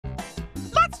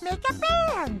let's make a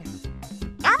band.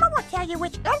 Elmo will tell you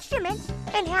which instruments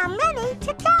and how many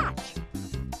to catch.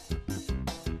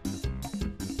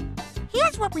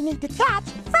 Here's what we need to catch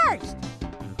first.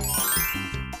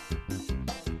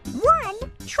 1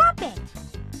 trumpet.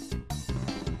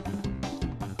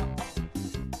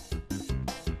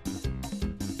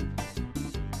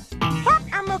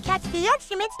 Help Elmo catch the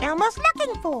instruments Elmo's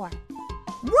looking for.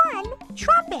 1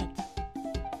 trumpet.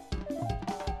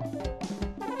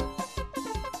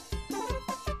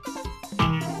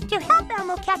 To help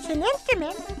Elmo catch an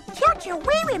instrument, tilt your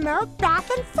Wii remote back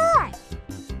and forth.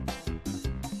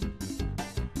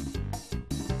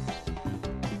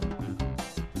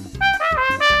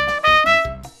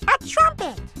 A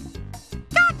trumpet.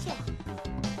 Gotcha.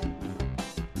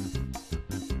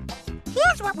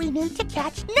 Here's what we need to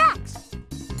catch next.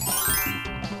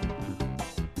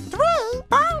 3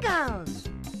 bongos.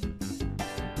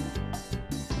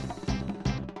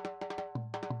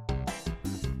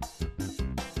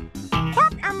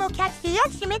 Help Elmo catch the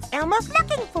instruments Elmo's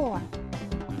looking for.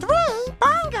 3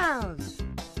 bongos.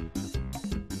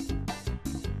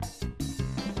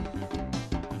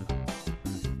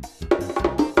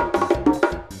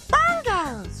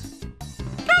 Bongos.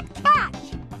 Good catch.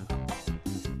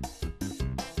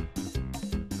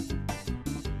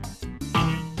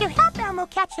 To help Elmo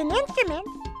catch an instrument,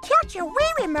 tilt your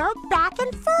Wii remote back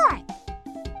and forth.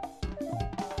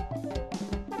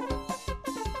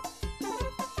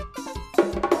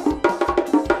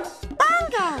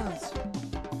 Bongos!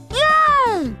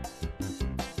 Yay!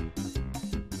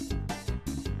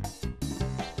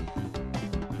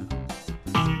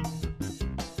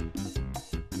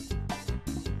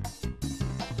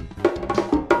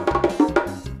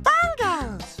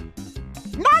 Bongos!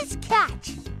 Nice catch!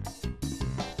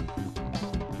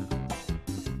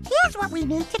 Here's what we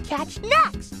need to catch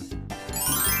next.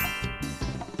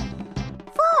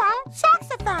 4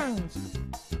 saxophones.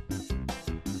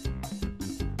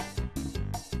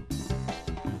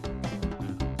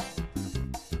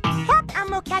 Help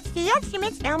Elmo catch the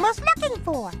instruments Elmo's looking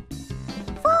for.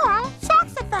 4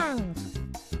 saxophones.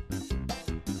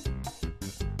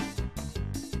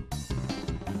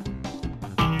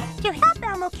 To help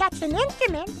Elmo catch an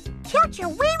instrument, tilt your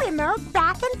Wii remote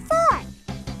back and forth.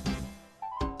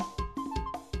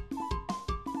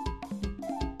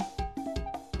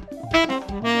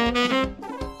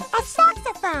 A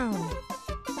saxophone.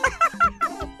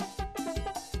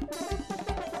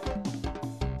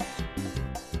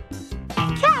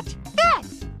 Catch this.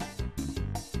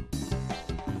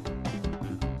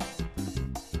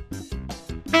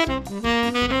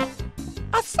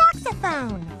 A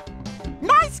saxophone.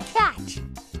 Nice catch.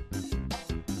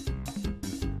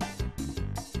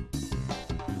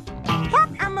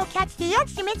 Help Elmo catch the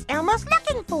instruments Elmo's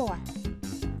looking for.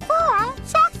 4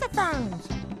 saxophones.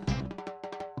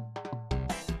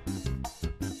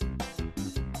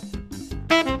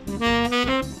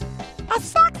 A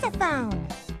saxophone.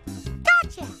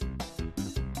 Gotcha.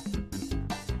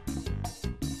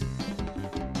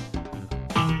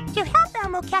 To help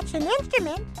Elmo catch an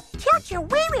instrument, tilt your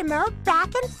Wii remote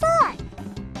back and forth.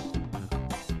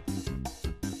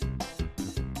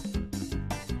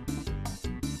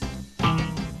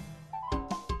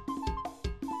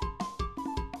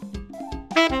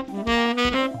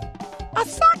 A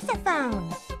saxophone.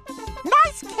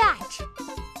 Nice catch.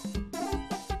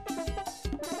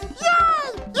 Yay!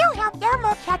 You helped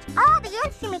Elmo catch all the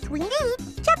instruments we need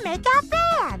to make our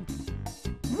band.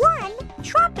 1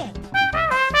 trumpet.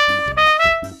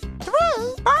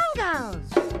 3 bongos.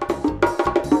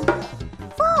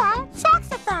 4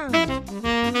 saxophones.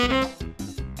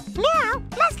 Now,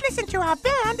 let's listen to our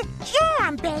band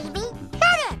jam, baby.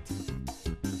 Hit it!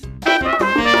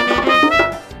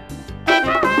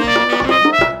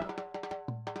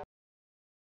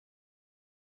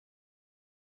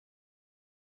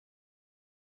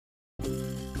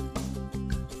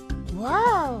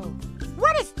 Whoa!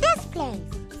 What is this place?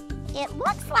 It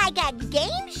looks like a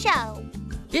game show.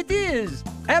 It is!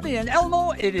 Abby and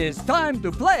Elmo, it is time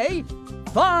to play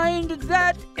Find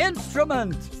That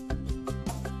Instrument!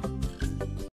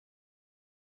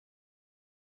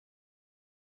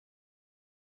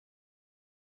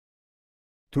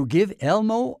 To give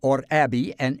Elmo or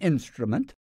Abby an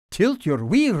instrument, tilt your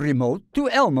Wii remote to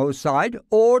Elmo's side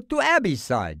or to Abby's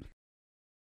side.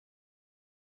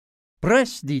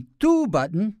 Press the 2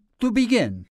 button to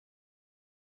begin.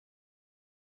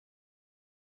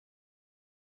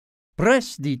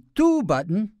 Press the 2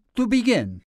 button to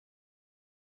begin.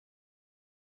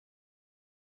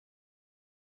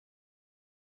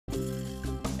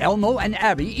 Elmo and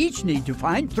Abby each need to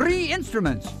find 3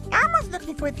 instruments. Elmo's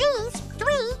looking for these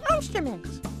 3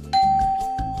 instruments.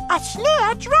 A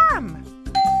snare drum.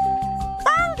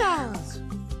 Bongos.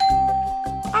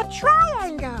 A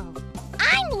triangle.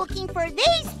 I'm looking for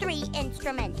these 3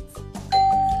 instruments.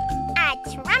 A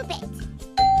trumpet.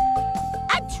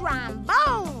 A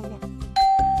trombone.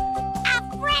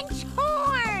 A French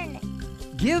horn.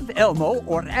 Give Elmo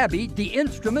or Abby the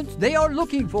instruments they are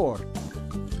looking for.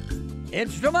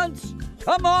 Instruments,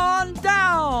 come on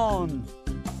down!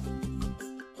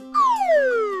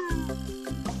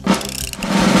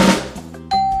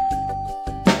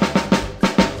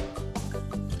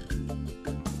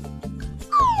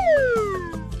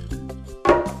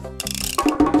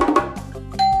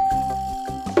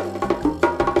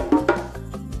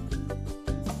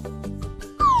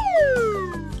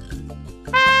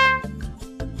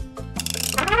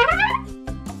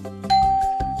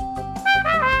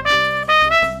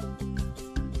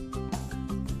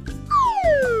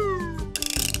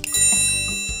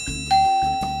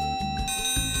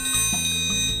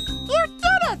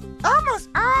 Almost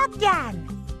all done.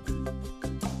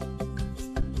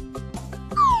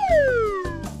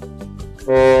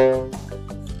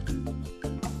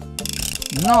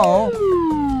 No.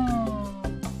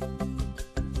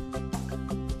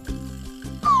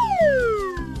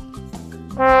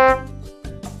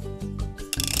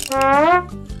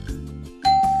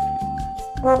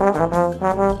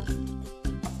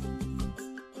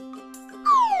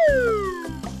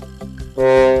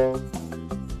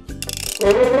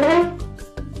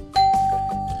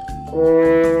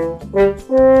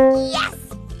 Yes!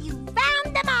 You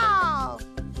found them all!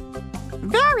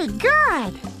 Very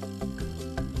good.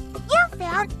 You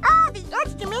found all the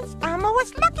instruments Elmo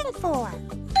was looking for.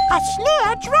 A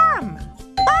snare drum.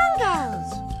 Bongos.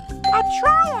 A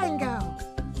triangle.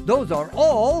 Those are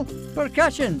all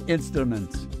percussion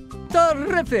instruments.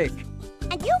 Terrific!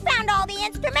 And you found all the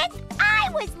instruments I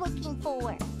was looking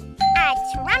for. A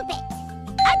trumpet.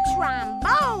 A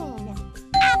trombone.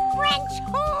 A French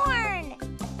horn.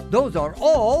 Those are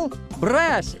all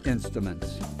brass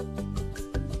instruments.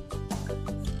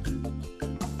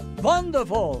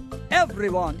 Wonderful!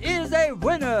 Everyone is a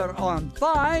winner on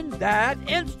Find That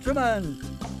Instrument!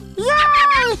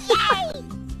 Yay! Yay!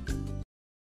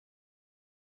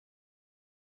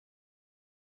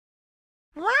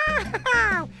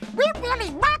 Wow! We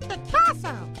really rocked the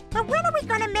castle. And when are we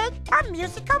going to make a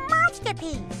musical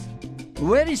masterpiece?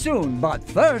 Very soon, but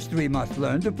first we must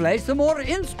learn to play some more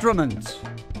instruments.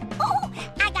 Oh,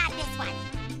 I got this one.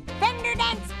 Fender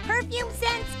dents, perfume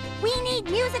scents. We need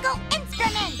musical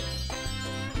instruments.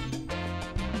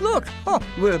 Look,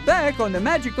 we're back on the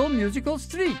magical musical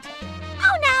street.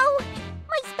 Oh no,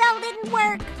 my spell didn't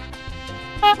work.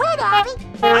 Wait, Abby.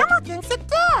 Elmo thinks it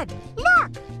did.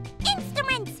 Look.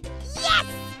 Instruments, yes!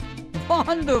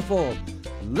 Wonderful!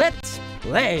 Let's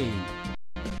play.